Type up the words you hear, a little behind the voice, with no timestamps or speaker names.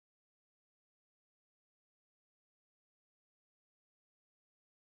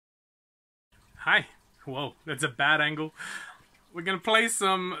Hi. Whoa, that's a bad angle. We're gonna play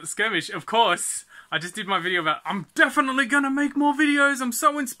some Skirmish. Of course, I just did my video about I'm definitely gonna make more videos. I'm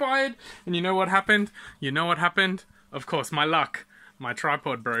so inspired. And you know what happened? You know what happened? Of course, my luck. My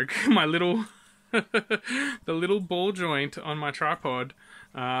tripod broke. My little... the little ball joint on my tripod,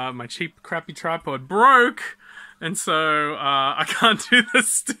 my cheap, crappy tripod, broke. And so I can't do the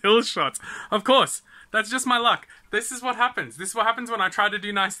still shots. Of course, that's just my luck. This is what happens. This is what happens when I try to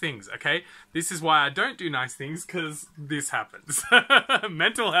do nice things, okay? This is why I don't do nice things, because this happens.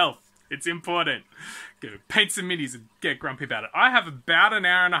 Mental health. It's important. Go paint some minis and get grumpy about it. I have about an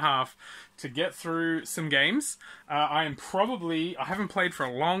hour and a half to get through some games. I haven't played for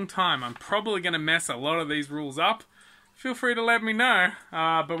a long time. I'm probably going to mess a lot of these rules up. Feel free to let me know.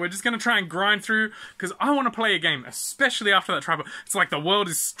 But we're just going to try and grind through, because I want to play a game, especially after that tripod. It's like the world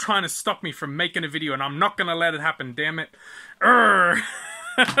is trying to stop me from making a video, and I'm not going to let it happen, damn it.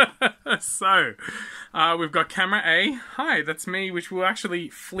 So, we've got camera A. Hi, that's me, which we'll actually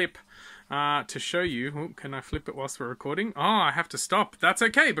flip to show you. Oh, can I flip it whilst we're recording? Oh, I have to stop. That's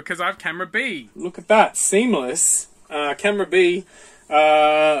okay, because I have camera B. Look at that. Seamless. Camera B,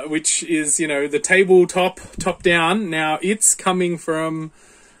 which is, you know, the tabletop, top down. Now, it's coming from,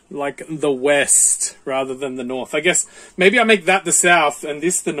 like, the west rather than the north. I guess maybe I make that the south and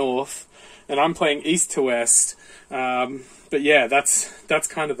this the north, and I'm playing east to west. But yeah, that's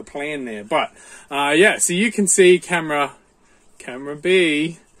kind of the plan there. But, yeah, so you can see camera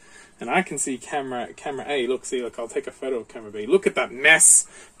B, and I can see camera A. Look, I'll take a photo of camera B. Look at that mess.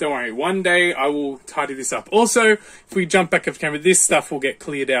 Don't worry, one day I will tidy this up. Also, if we jump back of camera, this stuff will get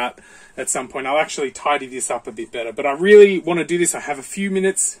cleared out at some point. I'll actually tidy this up a bit better. But I really want to do this. I have a few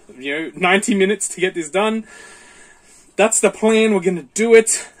minutes, 90 minutes to get this done. That's the plan. We're going to do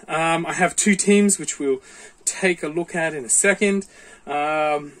it. I have two teams, which we'll take a look at in a second.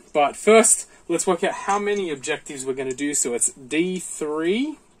 But first, let's work out how many objectives we're going to do. So it's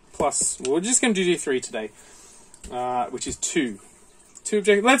D3 plus... Well, we're just going to do D3 today, which is 2. 2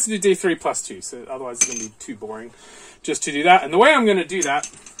 objectives. Let's do D3 plus 2, so otherwise it's going to be too boring just to do that. And the way I'm going to do that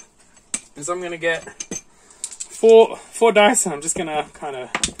is I'm going to get four dice, and I'm just going to kind of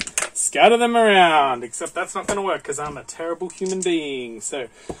scatter them around, except that's not going to work because I'm a terrible human being. So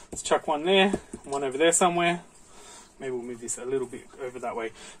let's chuck one there, one over there somewhere. Maybe we'll move this a little bit over that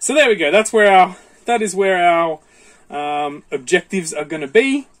way. So there we go. That is where our objectives are going to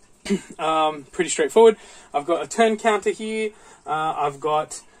be. Pretty straightforward. I've got a turn counter here. I've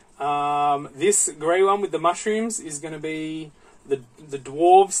got this grey one with the mushrooms is going to be the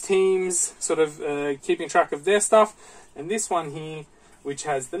Dwarves teams, sort of keeping track of their stuff. And this one here, which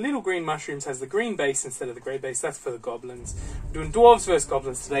has the little green mushrooms, has the green base instead of the grey base. That's for the Goblins. We're doing Dwarves versus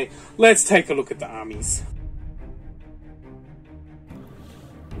Goblins today. Let's take a look at the armies.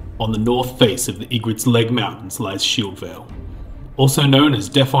 On the north face of the Ygritte's Leg Mountains lies Shieldvale, also known as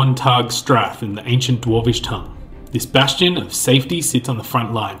Defon Targ Strath in the ancient Dwarvish tongue. This bastion of safety sits on the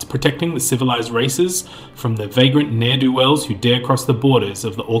front lines, protecting the civilized races from the vagrant ne'er-do-wells who dare cross the borders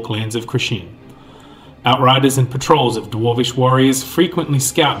of the Orc lands of Krishin. Outriders and patrols of Dwarvish warriors frequently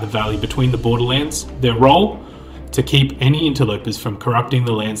scout the valley between the borderlands, their role? To keep any interlopers from corrupting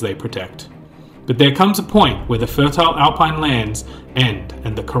the lands they protect. But there comes a point where the fertile alpine lands end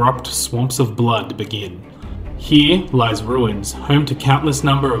and the corrupt swamps of blood begin. Here lies ruins, home to countless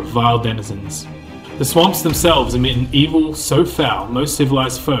number of vile denizens. The swamps themselves emit an evil so foul most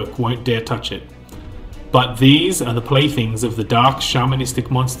civilized folk won't dare touch it. But these are the playthings of the dark shamanistic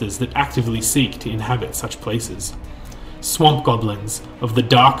monsters that actively seek to inhabit such places. Swamp goblins of the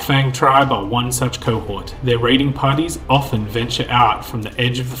Dark Fang tribe are one such cohort. Their raiding parties often venture out from the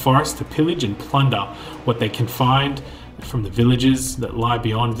edge of the forest to pillage and plunder what they can find from the villages that lie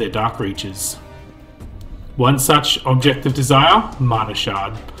beyond their dark reaches. One such object of desire, Mana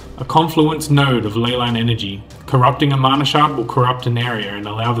Shard, a confluence node of leyline energy. Corrupting a Mana Shard will corrupt an area and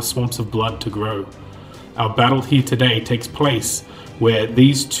allow the swamps of blood to grow. Our battle here today takes place where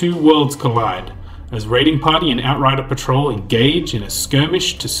these two worlds collide, as Raiding Party and Outrider Patrol engage in a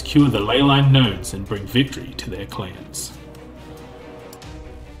skirmish to secure the leyline nodes and bring victory to their clans.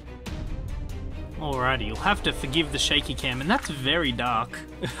 Alrighty, you'll have to forgive the shaky cam, and that's very dark.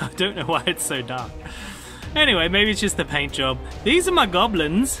 I don't know why it's so dark. Anyway, maybe it's just the paint job. These are my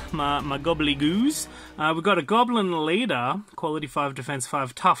goblins, my gobbly-goos. We've got a goblin leader, quality 5, defense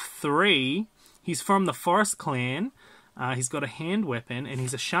 5, tough 3. He's from the Forest Clan. He's got a hand weapon, and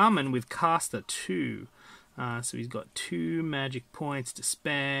he's a shaman with caster 2. So he's got 2 magic points to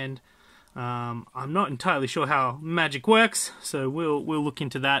spend. I'm not entirely sure how magic works, so we'll look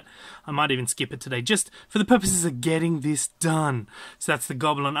into that. I might even skip it today, just for the purposes of getting this done. So that's the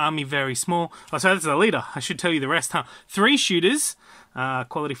Goblin army, very small. Oh, so that's the leader. I should tell you the rest, huh? 3 shooters,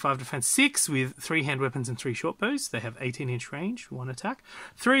 quality 5, defense 6, with 3 hand weapons and 3 short bows. They have 18-inch range, 1 attack.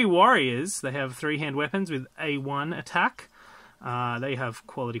 3 warriors. They have 3 hand weapons with A1 attack. They have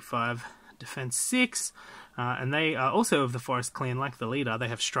quality 5, defense 6. And they are also of the Forest Clan, like the leader. They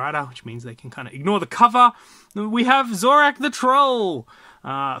have Strider, which means they can kind of ignore the cover. We have Zorak the Troll.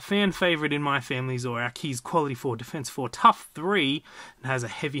 Fan favourite in my family, Zorak. He's quality 4, defense 4, tough 3, and has a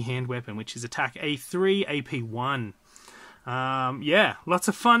heavy hand weapon, which is attack A3, AP 1. Yeah, lots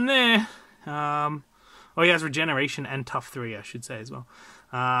of fun there. Oh, he has regeneration and tough 3, I should say, as well.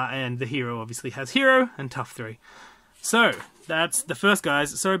 And the hero obviously has hero and tough 3. So, that's the first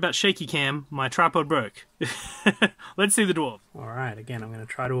guys. Sorry about shaky cam, my tripod broke. Let's see the dwarf. Alright, again, I'm going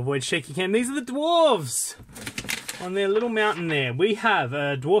to try to avoid shaky cam. These are the dwarves! On their little mountain there. We have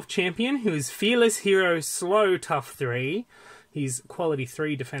a dwarf champion who is fearless, hero, slow, tough 3. He's quality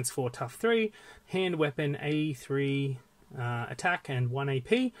 3, defense 4, tough 3. Hand weapon A3, attack and 1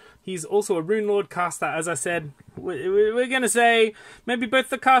 AP. He's also a Rune Lord caster, as I said. We're going to say maybe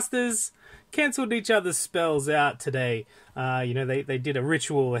both the casters cancelled each other's spells out today. You know, they did a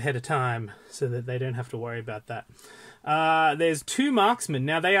ritual ahead of time so that they don't have to worry about that. There's 2 marksmen.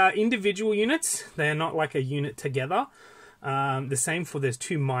 Now, they are individual units. They are not like a unit together. The same for there's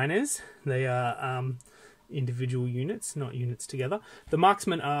 2 miners. They are individual units, not units together. The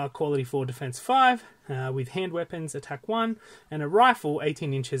marksmen are quality 4, defense 5, with hand weapons, attack 1, and a rifle,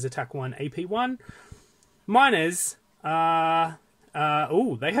 18 inches, attack 1, AP 1. Miners are...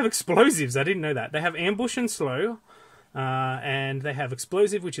 oh, they have explosives. I didn't know that. They have ambush and slow. And they have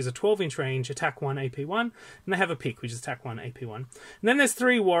explosive, which is a 12-inch range, attack 1, AP 1. And they have a pick, which is attack 1, AP 1. And then there's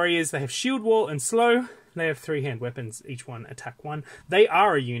 3 warriors. They have shield wall and slow. They have 3 hand weapons, each one attack 1. They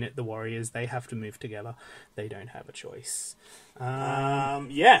are a unit, the warriors. They have to move together. They don't have a choice.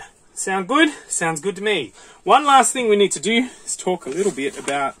 Yeah, sound good? Sounds good to me. One last thing we need to do is talk a little bit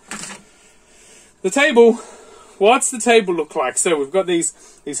about the table. What's the table look like? So we've got these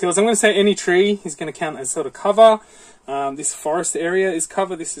hills. I'm going to say any tree is going to count as sort of cover. This forest area is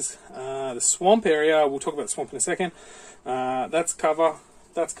cover. This is the swamp area. We'll talk about the swamp in a second. That's cover.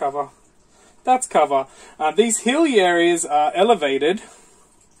 That's cover. That's cover. These hilly areas are elevated.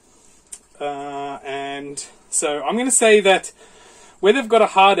 And so I'm going to say that where they've got a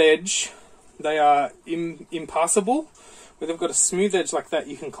hard edge, they are impassable. Where they've got a smooth edge like that,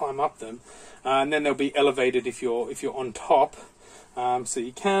 you can climb up them. And then they'll be elevated if you're on top. So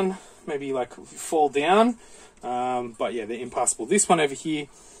you can maybe like fall down. But yeah, they're impassable. This one over here,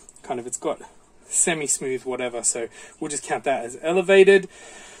 kind of, it's got semi-smooth whatever. So we'll just count that as elevated.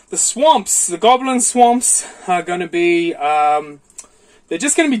 The swamps, the goblin swamps, are going to be, they're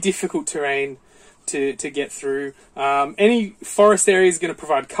just going to be difficult terrain to get through. Any forest area is going to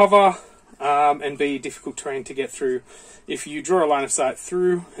provide cover and be difficult terrain to get through. If you draw a line of sight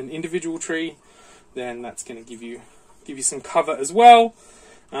through an individual tree, then that's going to give you some cover as well.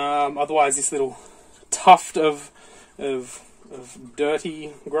 Otherwise, this little tuft of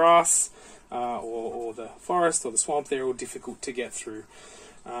dirty grass or the forest or the swamp, they're all difficult to get through.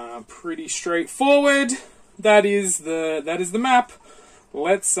 Pretty straightforward. That is the map.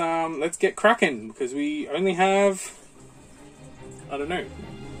 Let's get cracking, because we only have, I don't know,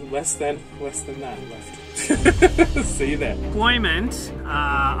 less than that left. See you there. Deployment.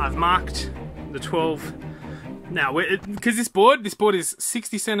 I've marked the 12. Now, because this board is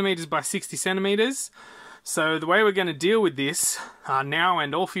 60 centimeters by 60 centimeters. So the way we're going to deal with this now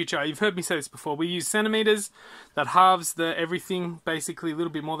and all future, you've heard me say this before, we use centimeters. That halves the everything, basically a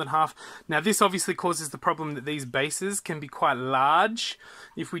little bit more than half. Now this obviously causes the problem that these bases can be quite large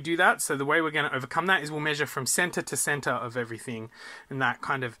if we do that. So the way we're going to overcome that is we'll measure from center to center of everything, and that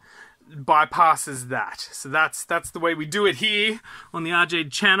kind of bypasses that. So that's the way we do it here on the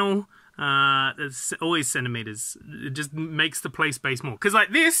RJ channel. It's always centimeters. It just makes the play space more. Because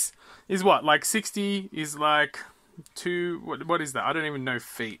like this is what? Like 60 is like 2... What is that? I don't even know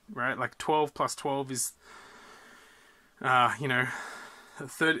feet, right? Like 12 plus 12 is... you know...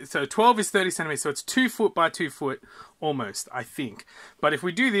 30, so 12 is 30 centimeters. So it's 2 foot by 2 foot almost, I think. But if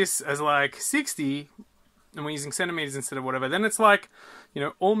we do this as like 60... and we're using centimeters instead of whatever, then it's like, you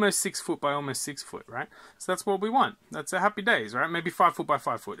know, almost 6 foot by almost 6 foot, right? So that's what we want. That's a happy days, right? Maybe 5 foot by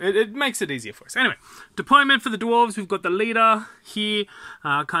 5 foot. It makes it easier for us. Anyway, deployment for the dwarves. We've got the leader here,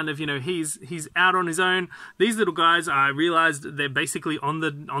 kind of, you know, he's out on his own. These little guys, I realized they're basically on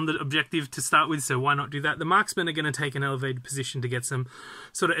the objective to start with, so why not do that? The marksmen are going to take an elevated position to get some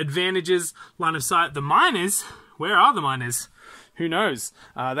sort of advantages, line of sight. The miners, where are the miners? Who knows?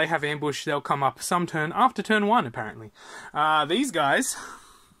 They have ambush. They'll come up some turn after turn 1, apparently. These guys,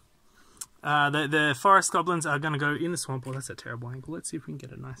 the forest goblins are going to go in the swamp. Well, that's a terrible angle. Let's see if we can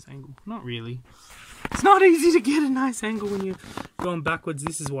get a nice angle. Not really. It's not easy to get a nice angle when you're going backwards.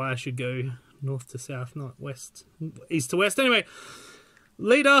 This is why I should go north to south, not west, east to west. Anyway,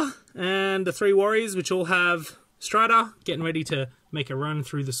 leader and the 3 warriors, which all have Strider, getting ready to make a run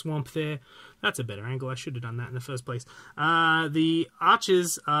through the swamp there. That's a better angle. I should have done that in the first place. The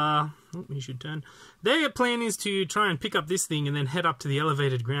archers are... Oh, you should turn. Their plan is to try and pick up this thing and then head up to the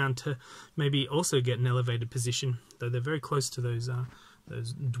elevated ground to maybe also get an elevated position. Though they're very close to those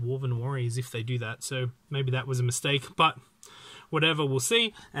dwarven warriors if they do that. So maybe that was a mistake. But whatever, we'll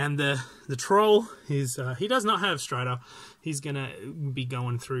see. And the troll is... he does not have Strider. He's going to be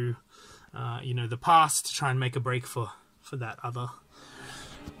going through, you know, the pass to try and make a break for that other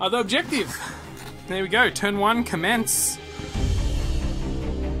objective. There we go. Turn 1, commence.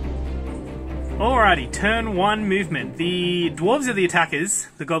 Alrighty, turn 1 movement. The dwarves are the attackers,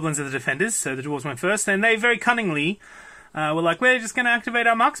 the goblins are the defenders, so the dwarves went first, and they very cunningly were like, we're just going to activate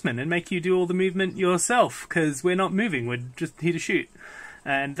our marksman and make you do all the movement yourself, because we're not moving, we're just here to shoot.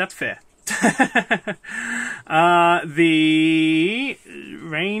 And that's fair. The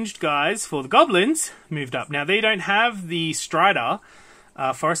ranged guys for the goblins moved up. Now, they don't have the Strider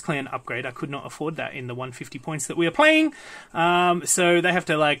Forest Clan upgrade. I could not afford that in the 150 points that we are playing. So they have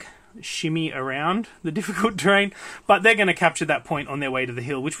to, like, shimmy around the difficult terrain. But they're going to capture that point on their way to the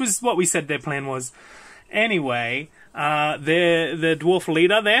hill, which was what we said their plan was. Anyway, the dwarf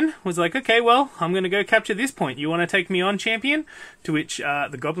leader then was like, okay, well, I'm going to go capture this point. You want to take me on, champion? To which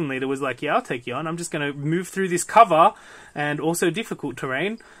the goblin leader was like, yeah, I'll take you on. I'm just going to move through this cover and also difficult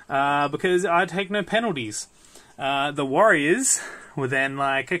terrain because I take no penalties. The warriors were then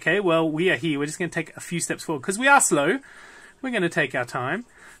like, okay, well, we are here. We're just going to take a few steps forward because we are slow. We're going to take our time.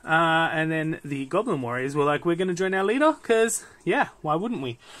 And then the goblin warriors were like, we're going to join our leader because, yeah, why wouldn't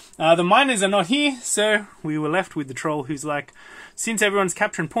we? The miners are not here, so we were left with the troll who's like, since everyone's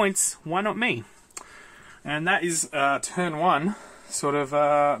capturing points, why not me? And that is turn 1 sort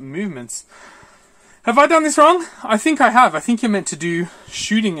of movements. Have I done this wrong? I think I have. I think you're meant to do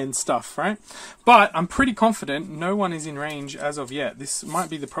shooting and stuff, right? But I'm pretty confident no one is in range as of yet. This might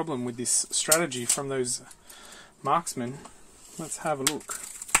be the problem with this strategy from those marksmen. Let's have a look.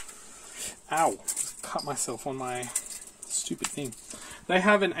 Ow, cut myself on my stupid thing. They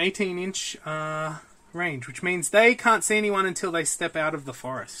have an 18-inch range, which means they can't see anyone until they step out of the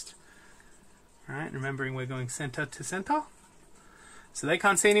forest. Alright, remembering we're going center to center. So they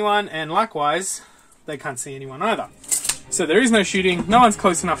can't see anyone, and likewise, they can't see anyone either. So there is no shooting, no one's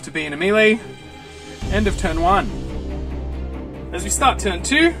close enough to be in a melee. End of turn 1. As we start turn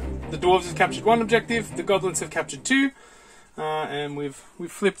 2, the dwarves have captured 1 objective, the goblins have captured 2. And we've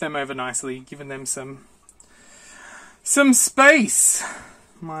flipped them over nicely, given them some space.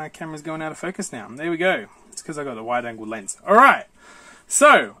 My camera's going out of focus now. There we go. It's because I got a wide-angle lens. All right.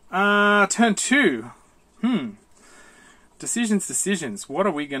 So turn 2. Decisions. What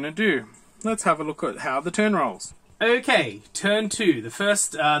are we going to do? Let's have a look at how the turn rolls. Okay, turn 2. The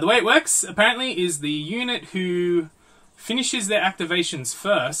first, the way it works apparently is the unit who finishes their activations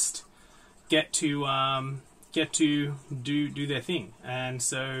first get to do their thing, and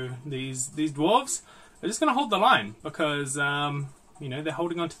so these dwarves are just going to hold the line because you know, they're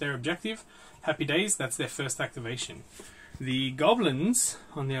holding on to their objective. Happy days, that's their first activation. The goblins,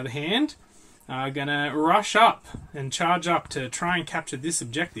 on the other hand, are going to rush up and charge up to try and capture this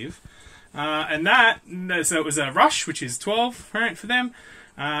objective, and so it was a rush, which is 12 right for them,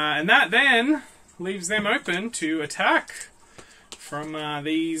 and that then leaves them open to attack from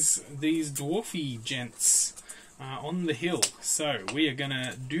these dwarfy gents on the hill. So we are going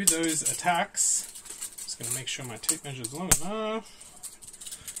to do those attacks. Just going to make sure my tape measure is long enough.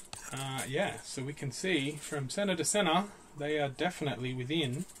 Yeah, so we can see from center to center, they are definitely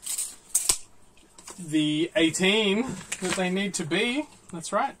within the 18 that they need to be.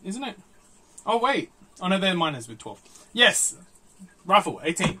 That's right, isn't it? Oh, wait. Oh, no, they're miners with 12. Yes, rifle,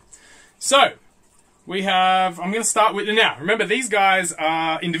 18. So, we have, I'm going to start with, now, remember these guys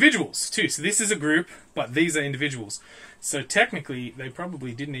are individuals too. So this is a group, but these are individuals. So technically, they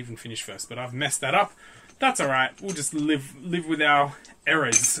probably didn't even finish first, but I've messed that up. That's alright. We'll just live with our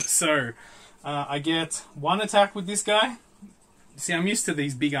errors. So, I get 1 attack with this guy. See, I'm used to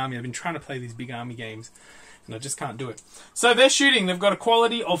these big army. I've been trying to play these big army games, and I just can't do it. So they're shooting. They've got a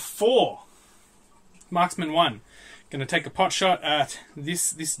quality of 4. Marksman 1. Going to take a pot shot at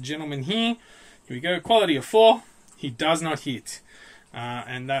this gentleman here. Here we go. Quality of 4. He does not hit,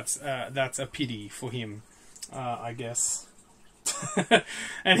 and that's a pity for him, I guess.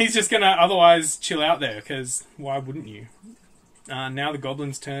 And he's just going to otherwise chill out there, because why wouldn't you? Now the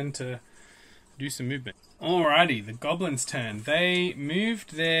goblins' turn to do some movement. Alrighty, the goblins' turn. They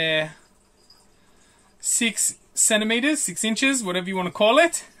moved their 6 centimeters, 6 inches, whatever you want to call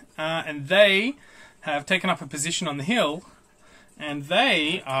it, and they have taken up a position on the hill, and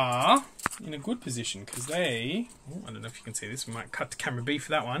they are in a good position because they, I don't know if you can see this, we might cut to camera B for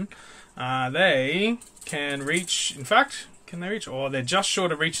that one. They can reach, in fact, can they reach? Or they're just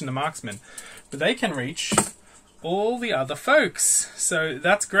short of reaching the marksman, but they can reach all the other folks. So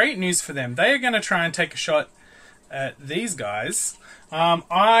that's great news for them. They are going to try and take a shot at these guys.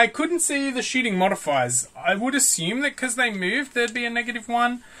 I couldn't see the shooting modifiers. I would assume that because they moved, there'd be a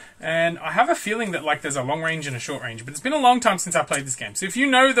 -1. And I have a feeling that like there's a long range and a short range. But it's been a long time since I played this game. So if you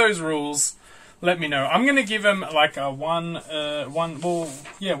know those rules, let me know. I'm going to give them like a one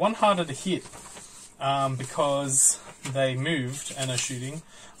harder to hit because they moved and are shooting.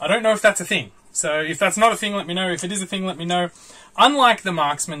 I don't know if that's a thing. So if that's not a thing, let me know. If it is a thing, let me know. Unlike the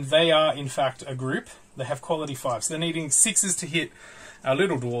marksmen, they are in fact a group. They have quality 5. So they're needing 6s to hit our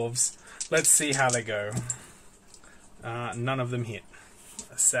little dwarves. Let's see how they go. None of them hit.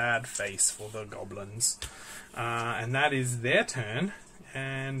 A sad face for the goblins. And that is their turn.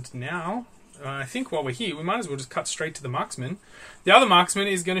 And now, I think while we're here, we might as well just cut straight to the marksman. The other marksman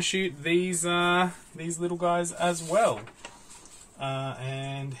is going to shoot these little guys as well.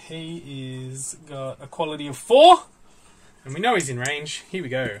 And he is got a quality of 4. And we know he's in range. Here we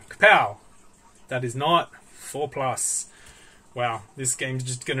go. Kapow! That is not 4+. Wow, this game's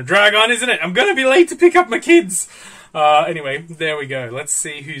just going to drag on, isn't it? I'm going to be late to pick up my kids. Anyway, there we go. Let's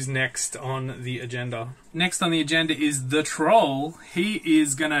see who's next on the agenda. Next on the agenda is the troll. He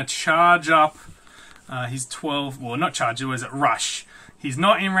is going to charge up. He's 12. Well, not charge. It was a rush. He's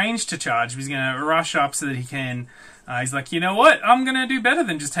not in range to charge. But he's going to rush up so that he can. He's like, you know what? I'm going to do better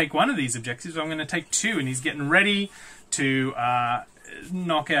than just take one of these objectives. I'm going to take 2, and he's getting ready to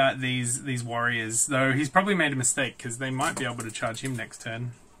knock out these warriors. Though he's probably made a mistake because they might be able to charge him next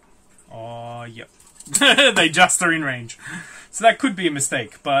turn. Oh, yep. They just are in range. So that could be a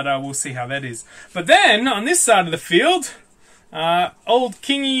mistake, but we'll see how that is. But then, on this side of the field, old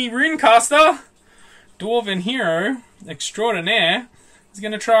Kingy Runecaster, Dwarven Hero Extraordinaire, is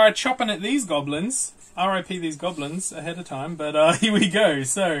going to try chopping at these goblins. RIP these goblins ahead of time, but here we go.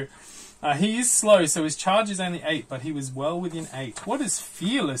 So, he is slow, so his charge is only 8, but he was well within 8. What does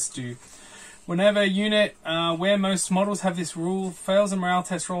Fearless do? Whenever a unit where most models have this rule fails a morale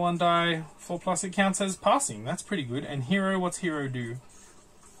test, roll 1 die, 4+, it counts as passing. That's pretty good. And Hero, what's Hero do?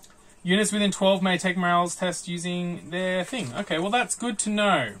 Units within 12 may take morale test using their thing. Okay, well that's good to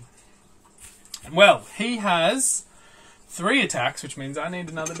know. Well, he has 3 attacks, which means I need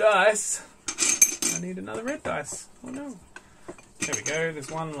another dice. I need another red dice. Oh no. There we go,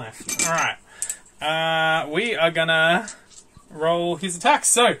 there's 1 left. Alright. We are gonna roll his attacks.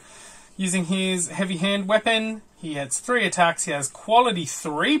 So, using his heavy hand weapon, he has 3 attacks. He has quality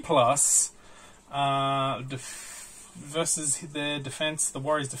 3+, versus the defense. The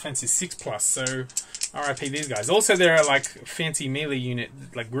warrior's defense is 6+. So, RIP these guys. Also, they're like fancy melee unit,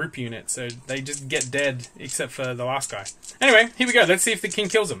 like group unit. So they just get dead, except for the last guy. Anyway, here we go. Let's see if the king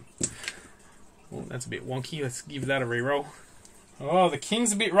kills him. Oh, that's a bit wonky. Let's give that a reroll. Oh, the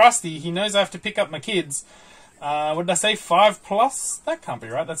king's a bit rusty. He knows I have to pick up my kids. What did I say? 5+? That can't be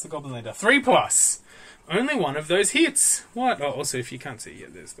right. That's the goblin leader. 3+. Only one of those hits. What? Oh, also, if you can't see, yeah,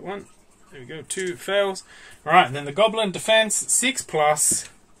 there's the one. There we go. 2 fails. Alright, and then the goblin defense, 6+.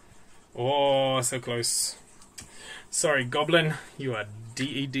 Oh, so close. Sorry, goblin. You are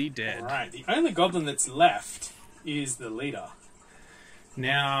DED dead. Alright, the only goblin that's left is the leader.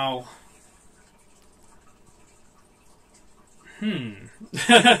 Now...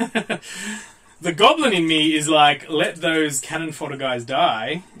 The goblin in me is like, let those cannon fodder guys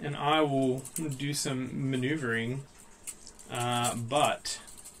die, and I will do some maneuvering. But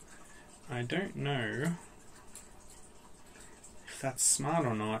I don't know if that's smart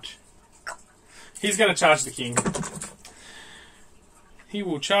or not. He's going to charge the king. He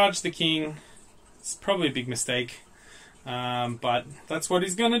will charge the king. It's probably a big mistake, but that's what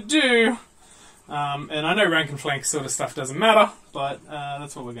he's going to do. And I know rank and flank sort of stuff doesn't matter, but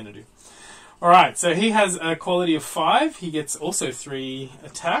that's what we're going to do. Alright, so he has a quality of 5. He gets also 3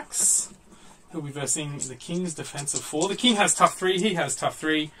 attacks. He'll be versing the King's defense of 4. The King has tough 3, he has tough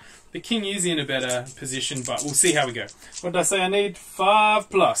 3. The King is in a better position, but we'll see how we go. What did I say I need?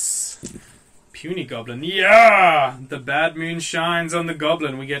 5+. Puny Goblin. Yeah! The bad moon shines on the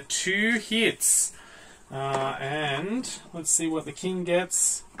Goblin. We get 2 hits. And let's see what the King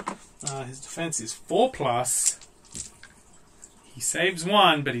gets. His defense is 4+. He saves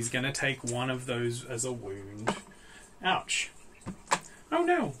 1, but he's going to take 1 of those as a wound. Ouch. Oh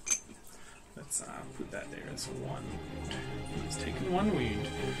no. Let's put that there as 1 wound. He's taken 1 wound.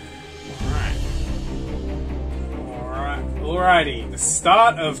 Alrighty. The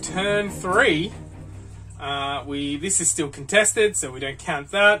start of turn 3. This is still contested, so we don't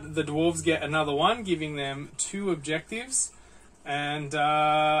count that. The Dwarves get another 1, giving them 2 objectives. And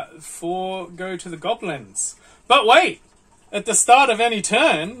 4 go to the Goblins. But wait! At the start of any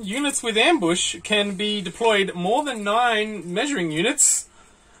turn, units with ambush can be deployed more than 9 measuring units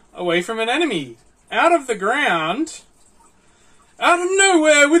away from an enemy. Out of the ground, out of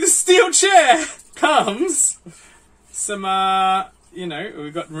nowhere with a steel chair, comes some,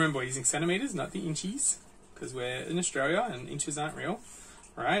 we've got, remember we're using centimeters, not the inches, because we're in Australia and inches aren't real,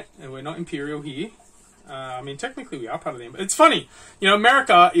 right? And we're not imperial here. Technically we are part of the Empire. It's funny,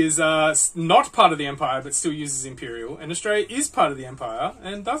 America is not part of the Empire, but still uses Imperial, and Australia is part of the Empire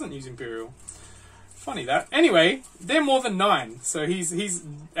and doesn't use Imperial. Funny that. Anyway, they're more than 9, so he's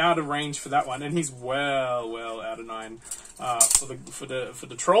out of range for that one, and he's well out of 9 for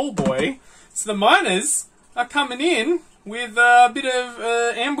the troll boy. So the miners are coming in with a bit of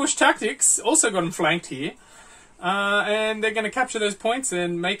ambush tactics. Also got them flanked here. And they're going to capture those points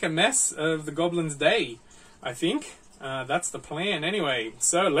and make a mess of the Goblins' day, I think. That's the plan anyway.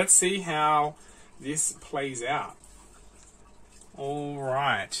 So let's see how this plays out.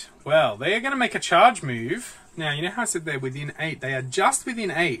 Alright. Well, they are going to make a charge move. Now, you know how I said they're within 8? They are just within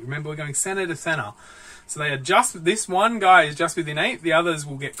 8. Remember, we're going center to center. So they are just... This one guy is just within 8. The others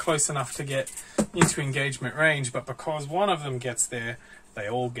will get close enough to get into engagement range. But because one of them gets there, they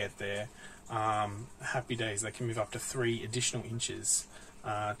all get there. Happy days. They can move up to 3 additional inches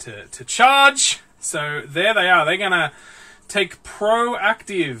to charge. So there they are. They're going to take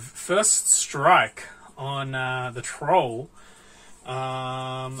proactive first strike on the troll.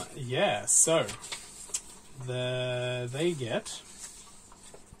 So they get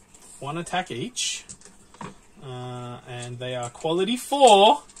 1 attack each. And they are quality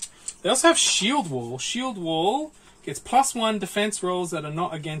 4. They also have shield wall. Shield wall gets +1 defense rolls that are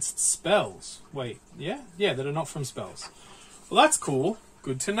not against spells. Wait, yeah, that are not from spells. Well, that's cool.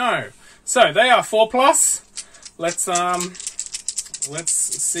 Good to know. So they are 4+. Let's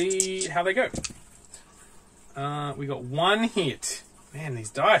see how they go. We got 1 hit. Man, these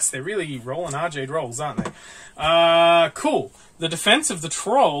dice, they're really rolling RJ rolls, aren't they? Cool. The defense of the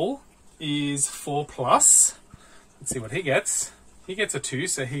troll is 4+. Let's see what he gets. He gets a 2,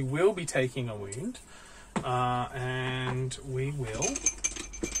 so he will be taking a wound. And we will.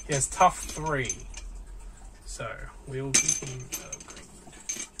 He has tough 3. So we'll give him a green.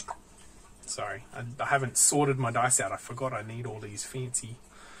 Sorry, I haven't sorted my dice out. I forgot I need all these fancy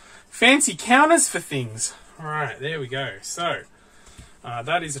counters for things. Alright, there we go. So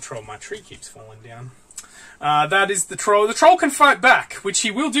that is a troll. My tree keeps falling down. That is the troll. The troll can fight back, which he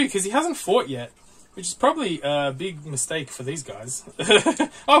will do because he hasn't fought yet. Which is probably a big mistake for these guys.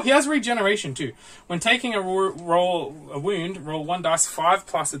 Oh, he has regeneration too. When taking a wound, roll 1 dice,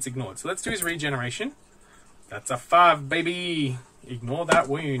 5+, it's ignored. So let's do his regeneration. That's a 5, baby. Ignore that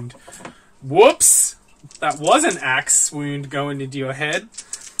wound. Whoops! That was an axe wound going into your head.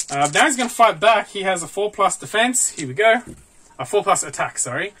 Now he's going to fight back. He has a 4+ defense. Here we go. A 4+ attack,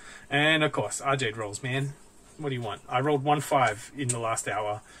 sorry. And of course, RJ rolls, man. What do you want? I rolled 1-5 in the last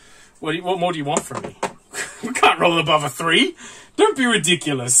hour. What more do you want from me? We can't roll above a 3. Don't be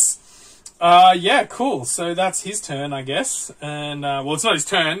ridiculous. Yeah, cool. So that's his turn, I guess. And, well, it's not his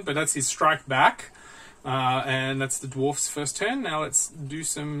turn, but that's his strike back. And that's the dwarf's first turn. Now let's do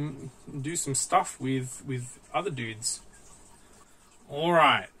some stuff with other dudes.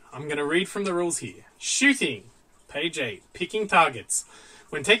 Alright, I'm going to read from the rules here. Shooting. Page 8. Picking targets.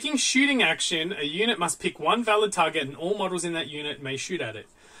 When taking shooting action, a unit must pick 1 valid target and all models in that unit may shoot at it.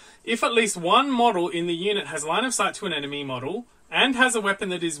 If at least 1 model in the unit has line of sight to an enemy model and has a weapon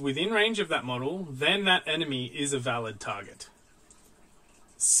that is within range of that model, then that enemy is a valid target.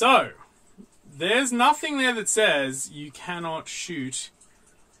 So, there's nothing there that says you cannot shoot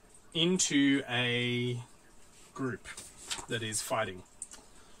into a group that is fighting.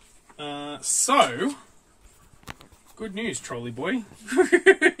 So, good news, trolley boy.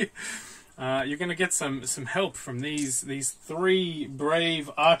 you're going to get some help from these 3 brave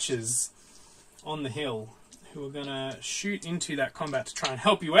archers on the hill who are going to shoot into that combat to try and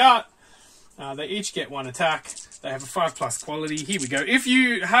help you out. They each get 1 attack. They have a 5+ quality. Here we go. If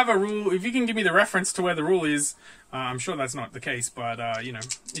you have a rule, if you can give me the reference to where the rule is, I'm sure that's not the case, but, you know,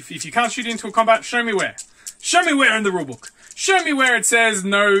 if you can't shoot into a combat, show me where. Show me where in the rulebook. Show me where it says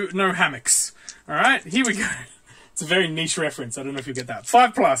no hammocks. Alright, here we go. It's a very niche reference. I don't know if you'll get that.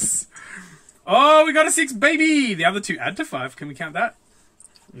 5+. Oh, we got a 6, baby! The other 2 add to 5. Can we count that?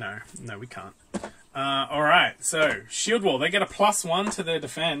 No, we can't. Alright, so, shield wall. They get a +1 to their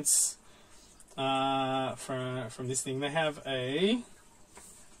defense. From this thing. They have a...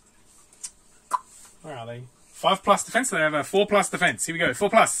 Where are they? 5+ defense. They have a 4+ defense. Here we go.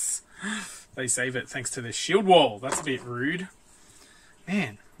 4+. They save it thanks to this shield wall. That's a bit rude.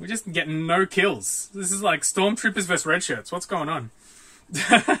 Man, we're just getting no kills. This is like Stormtroopers versus Red Shirts. What's going on?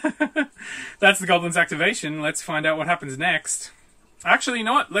 That's the Goblins activation. Let's find out what happens next. Actually, you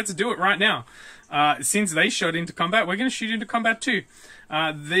know what? Let's do it right now. Since they shot into combat, we're going to shoot into combat too.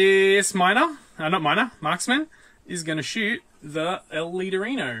 This marksman, is going to shoot the El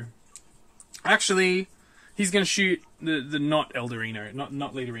Leaderino. Actually, he's going to shoot the not Elderino,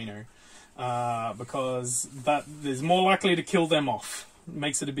 not Leaderino. Because that is more likely to kill them off.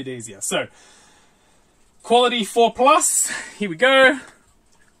 Makes it a bit easier. So, quality 4+. Here we go.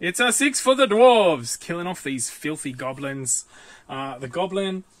 It's a 6 for the dwarves. Killing off these filthy goblins. The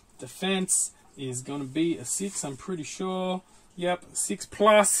goblin defense is going to be a 6, I'm pretty sure. Yep,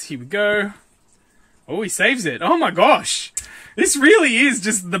 6+. Here we go. Oh, he saves it. Oh my gosh. This really is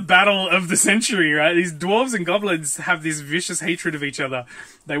just the battle of the century, right? These dwarves and goblins have this vicious hatred of each other.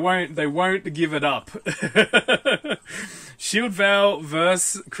 They won't give it up. Shield Veil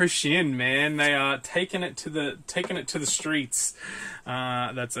versus Christian, man. They are taking it to the streets.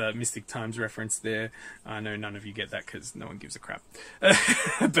 That's a Mystic Times reference there. I know none of you get that because no one gives a crap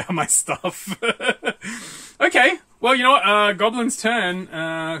about my stuff. Okay. Well, you know what? Goblin's turn.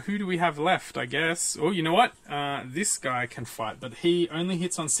 Who do we have left, I guess? Oh, you know what? This guy can fight, but he only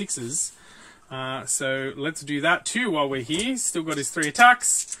hits on 6s. So let's do that too while we're here. Still got his 3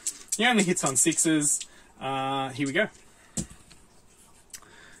 attacks. He only hits on 6s. Here we go.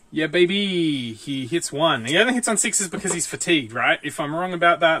 Yeah, baby. He hits 1. He only hits on 6s because he's fatigued, right? If I'm wrong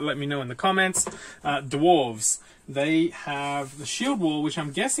about that, let me know in the comments. Dwarves. They have the shield wall, which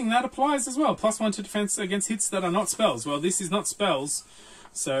I'm guessing that applies as well. +1 to defense against hits that are not spells. Well, this is not spells,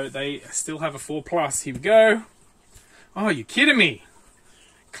 so they still have a 4+. Here we go. Oh, you're kidding me.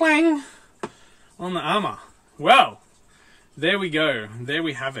 Clang. On the armor. Well, there we go. There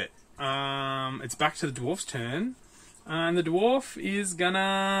we have it. It's back to the dwarf's turn. And the dwarf is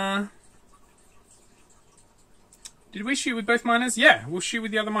gonna... Did we shoot with both miners? Yeah, we'll shoot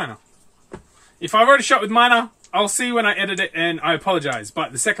with the other miner. If I've already shot with miner, I'll see when I edit it, and I apologize.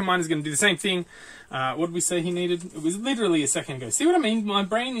 But the second miner is going to do the same thing. What did we say he needed? It was literally a second ago. See what I mean? My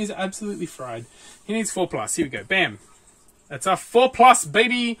brain is absolutely fried. He needs 4+. Here we go. Bam. That's a 4+,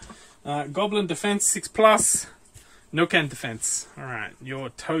 baby. Goblin defense, 6+. No can defense. Alright, you're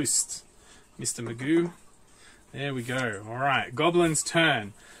toast, Mr. Magoo. There we go. Alright, Goblin's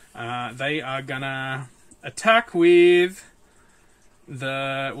turn. They are gonna attack with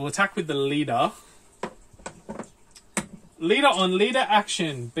the... We'll attack with the leader. Leader on leader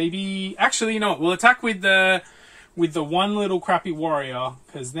action, baby. Actually, no, we'll attack with the one little crappy warrior,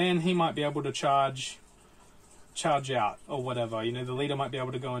 because then he might be able to charge out or whatever. You know, the leader might be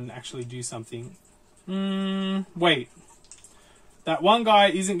able to go and actually do something. Wait. That one guy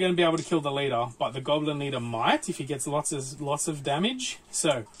isn't going to be able to kill the leader, but the goblin leader might if he gets lots of damage.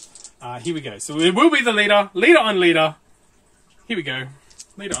 So, here we go. So it will be the leader. Leader on leader. Here we go.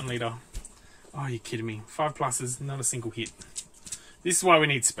 Leader on leader. Oh, you're kidding me. 5+, not a single hit. This is why we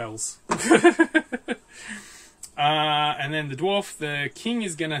need spells. And then the dwarf, the king,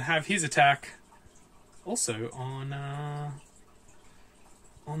 is going to have his attack also on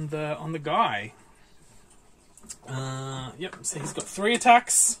the guy. Yep, so he's got 3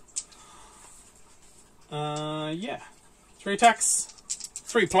 attacks. Yeah. 3 attacks.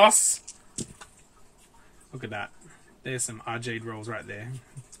 3+. Look at that. There's some RJ rolls right there.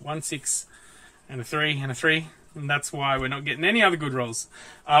 1, 6, and a 3, and a 3. And that's why we're not getting any other good rolls.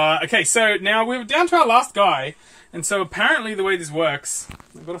 Okay, so now we're down to our last guy. And so apparently the way this works...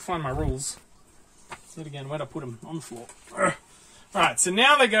 I've got to find my rules. See it again. Where'd I put them? On the floor. Alright, so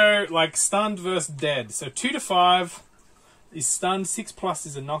now they go like stunned versus dead. So 2 to 5 is stunned. 6+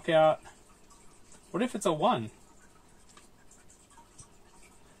 is a knockout. What if it's a 1?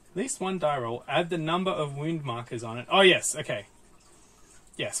 At least 1 die roll. Add the number of wound markers on it. Oh, yes. Okay.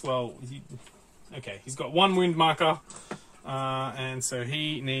 Yes, well, okay, he's got 1 wound marker, and so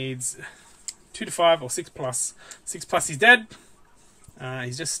he needs 2 to 5 or 6 plus. 6 plus, he's dead.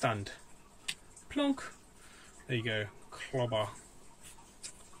 He's just stunned. Plonk. There you go. Clobber.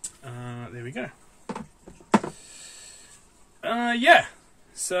 There we go. Yeah.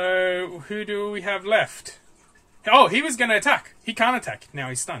 So, who do we have left? Oh, he was going to attack. He can't attack. Now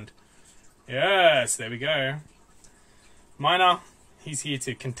he's stunned. Yes, there we go. Miner, he's here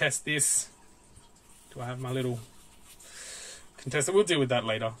to contest this. Do I have my little contestant? We'll deal with that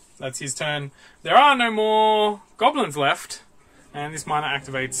later. That's his turn. There are no more goblins left. And this miner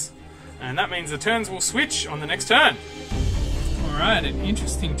activates. And that means the turns will switch on the next turn. Alright, an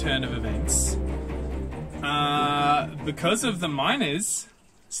interesting turn of events. Because of the miners'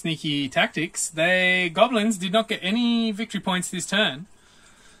 sneaky tactics, goblins did not get any victory points this turn.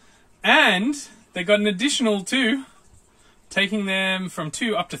 And they got an additional 2, taking them from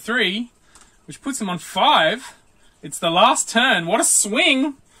 2 up to 3, which puts them on 5. It's the last turn. What a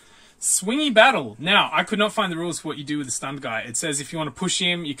swing! Swingy battle. Now, I could not find the rules for what you do with the stunned guy. It says if you want to push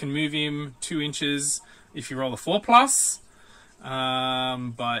him, you can move him 2 inches if you roll a 4+.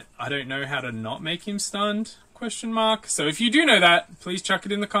 But I don't know how to not make him stunned, ? So if you do know that, please chuck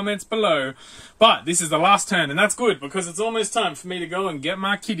it in the comments below. But this is the last turn, and that's good, because it's almost time for me to go and get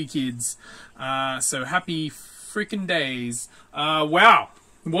my kitty kids. So happy freaking days. Wow.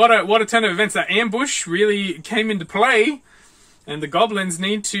 What a turn of events. That ambush really came into play, and the goblins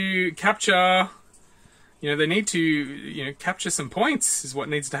need to capture, they need to, capture some points is what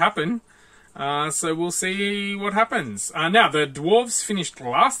needs to happen. So we'll see what happens. Now, the dwarves finished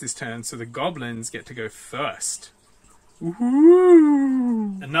last this turn, so the goblins get to go first.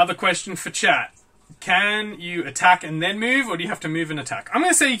 Ooh. Another question for chat. Can you attack and then move, or do you have to move and attack? I'm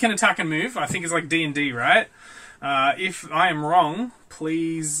going to say you can attack and move. I think it's like D&D, right? If I am wrong,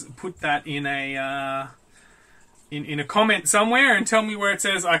 please put that in a comment somewhere and tell me where it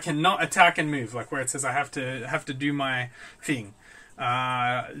says I cannot attack and move, like where it says I have to do my thing.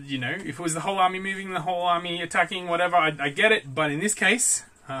 If it was the whole army moving, the whole army attacking, whatever, I get it. But in this case,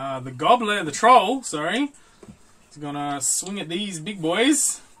 the troll, is gonna swing at these big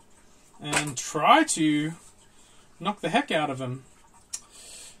boys and try to knock the heck out of them.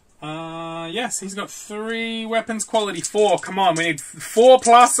 Yes, he's got 3 weapons, quality 4. Come on, we need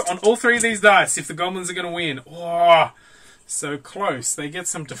 4+ on all 3 of these dice if the goblins are gonna win. Oh, so close. They get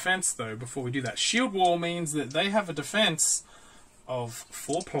some defense though before we do that. Shield wall means that they have a defense of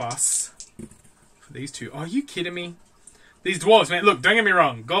 4+ for these 2. Oh, are you kidding me? These dwarves, man. Look, don't get me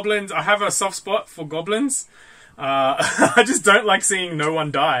wrong. Goblins, I have a soft spot for goblins. I just don't like seeing no one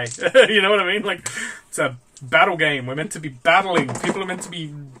die. You know what I mean? Like, it's a battle game. We're meant to be battling. People are meant to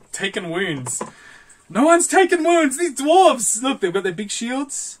be taking wounds. No one's taking wounds. These dwarves. Look, they've got their big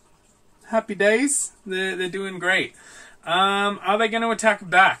shields. Happy days. They're doing great. Are they going to attack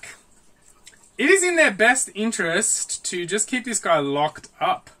back? It is in their best interest to just keep this guy locked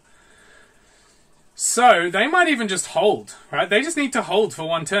up. So, they might even just hold, right? They just need to hold for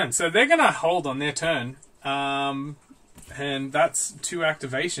 1 turn. So, they're going to hold on their turn. And that's 2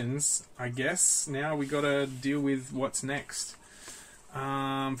 activations, I guess. Now we got to deal with what's next.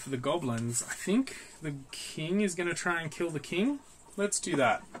 For the goblins, I think the king is going to try and kill the king. Let's do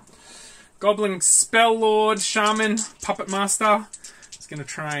that. Goblin Spell Lord, Shaman, Puppet Master is going to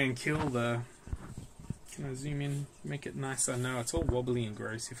try and kill the... Can I zoom in? Make it nicer. No, it's all wobbly and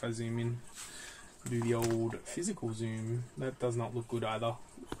gross if I zoom in. Do the old physical zoom. That does not look good either.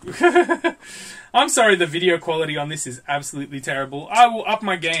 I'm sorry, the video quality on this is absolutely terrible. I will up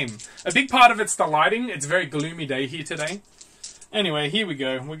my game. A big part of it's the lighting. It's a very gloomy day here today. Anyway, here we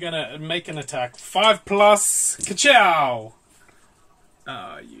go. We're going to make an attack. 5+. Ka-chow!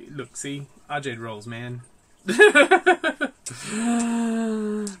 Look, see? RJ rolls, man.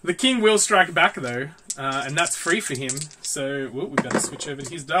 The king will strike back though, and that's free for him. So we've got to switch over to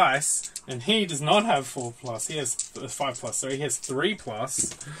his dice, and he does not have 4+. He has 5+. So he has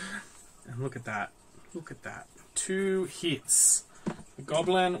 3+. And look at that! Look at that! 2 hits. The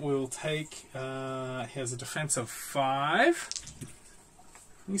goblin will take. He has a defense of 5.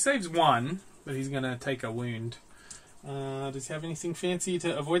 He saves 1, but he's going to take a wound. Does he have anything fancy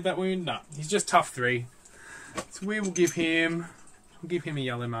to avoid that wound? No, he's just tough 3. So we will give him a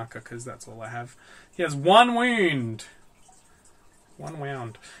yellow marker because that's all I have. He has 1 wound. 1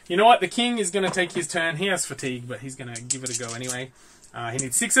 wound. You know what? The king is going to take his turn. He has fatigue, but he's going to give it a go anyway. He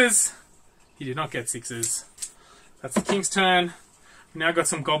needs 6s. He did not get 6s. That's the king's turn. We've now got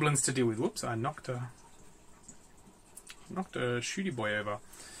some goblins to deal with. Whoops, I knocked a shooty boy over.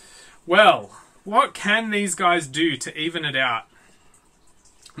 Well, what can these guys do to even it out?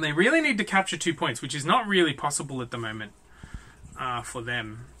 And they really need to capture 2 points, which is not really possible at the moment for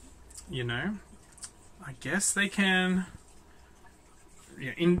them. You know, I guess they can,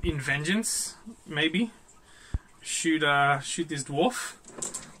 yeah, in vengeance, maybe shoot this dwarf.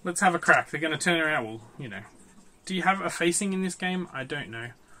 Let's have a crack. They're going to turn around. Well, you know, do you have a facing in this game? I don't know.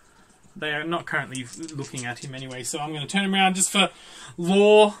 They are not currently looking at him anyway, so I'm going to turn him around just for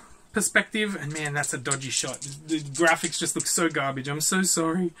lore perspective. And man, that's a dodgy shot. The graphics just look so garbage. I'm so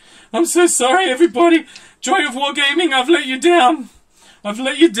sorry. I'm so sorry, everybody. Joy of Wargaming, I've let you down. I've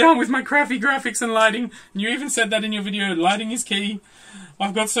let you down with my crappy graphics and lighting. And you even said that in your video. Lighting is key.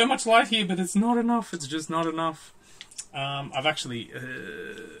 I've got so much light here, but it's not enough. It's just not enough. I've actually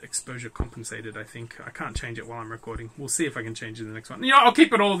exposure compensated, I think. I can't change it while I'm recording. We'll see if I can change it in the next one. You know, I'll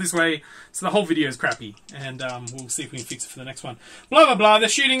keep it all this way, so the whole video is crappy. And we'll see if we can fix it for the next one. Blah, blah, blah. They're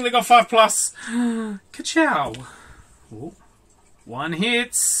shooting. They got 5+. Ka-chow. Ooh. 1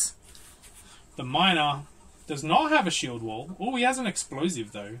 hits. The miner does not have a shield wall. Oh, he has an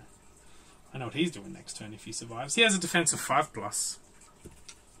explosive, though. I know what he's doing next turn if he survives. He has a defense of 5+.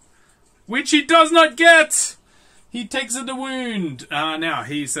 Which he does not get! He takes the wound. Now,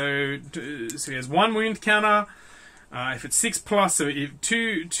 so he has 1 wound counter. If it's 6+, so if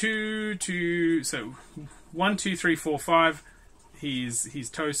so 1, 2, 3, 4, 5, he's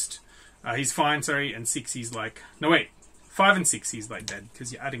toast. He's fine, sorry, and 6 he's like, no wait, 5 and 6 he's like dead,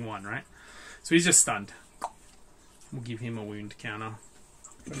 because you're adding 1, right? So he's just stunned. We'll give him a wound counter.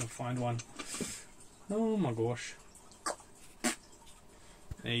 I'm gonna find one. Oh my gosh.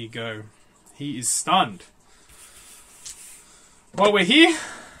 There you go. He is stunned. While we're here,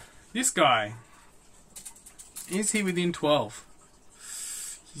 this guy, is he within 12?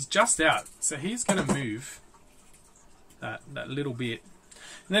 He's just out, so he's going to move that little bit.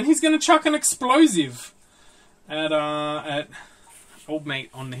 And then he's going to chuck an explosive at old mate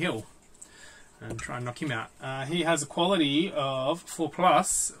on the hill and try and knock him out. He has a quality of 4+.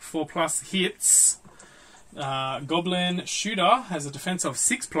 4+ hits. Goblin Shooter has a defense of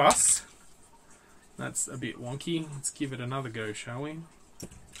 6+. That's a bit wonky. Let's give it another go, shall we?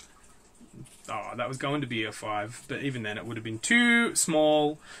 Oh, that was going to be a 5, but even then it would have been too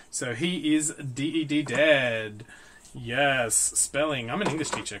small. So he is DED dead. Yes, spelling. I'm an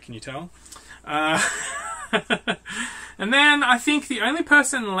English teacher, can you tell? And then I think the only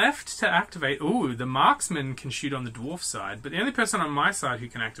person left to activate... Ooh, the marksman can shoot on the dwarf side, but the only person on my side who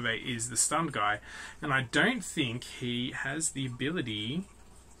can activate is the stunned guy. And I don't think he has the ability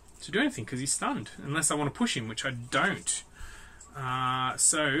to do anything because he's stunned, unless I want to push him, which I don't.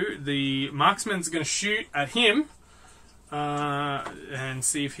 So the marksman's going to shoot at him and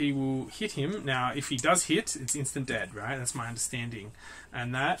see if he will hit him. Now, if he does hit, it's instant dead, right? That's my understanding.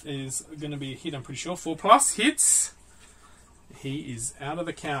 And that is going to be a hit, I'm pretty sure. 4+ hits. He is out of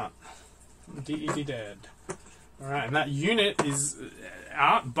the count. DED dead. Alright, and that unit is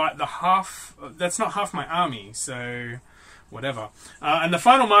out, but the half... That's not half my army, so... whatever. And the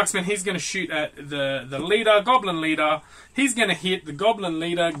final marksman, he's going to shoot at the leader, goblin leader. He's going to hit. The goblin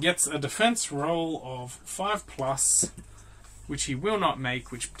leader gets a defense roll of 5+, which he will not make,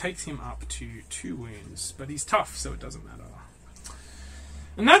 which takes him up to 2 wounds. But he's tough, so it doesn't matter.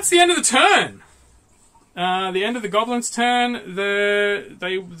 And that's the end of the turn. The end of the goblins' turn.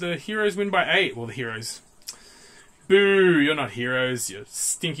 The heroes win by 8. Well, the heroes. Boo! You're not heroes. You're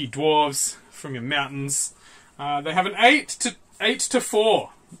stinky dwarves from your mountains. They have an 8 to 4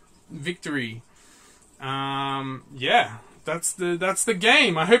 victory. Yeah, that's the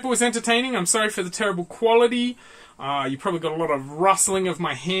game. I hope it was entertaining. I'm sorry for the terrible quality. You probably got a lot of rustling of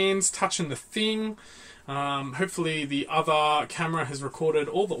my hands touching the thing. Hopefully the other camera has recorded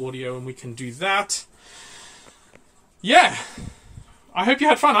all the audio and we can do that. Yeah, I hope you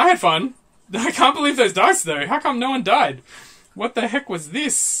had fun. I had fun. I can't believe those dice though. How come no one died? What the heck was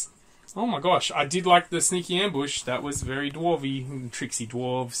this? Oh my gosh, I did like the sneaky ambush. That was very dwarvy. Tricksy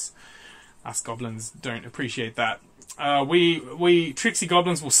dwarves. Us goblins don't appreciate that. We tricksy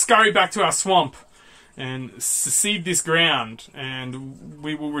goblins will scurry back to our swamp and secede this ground, and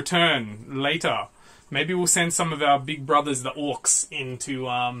we will return later. Maybe we'll send some of our big brothers, the orcs, in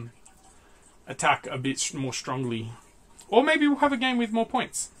to attack a bit more strongly. Or maybe we'll have a game with more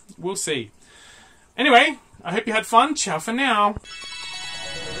points. We'll see. Anyway, I hope you had fun. Ciao for now.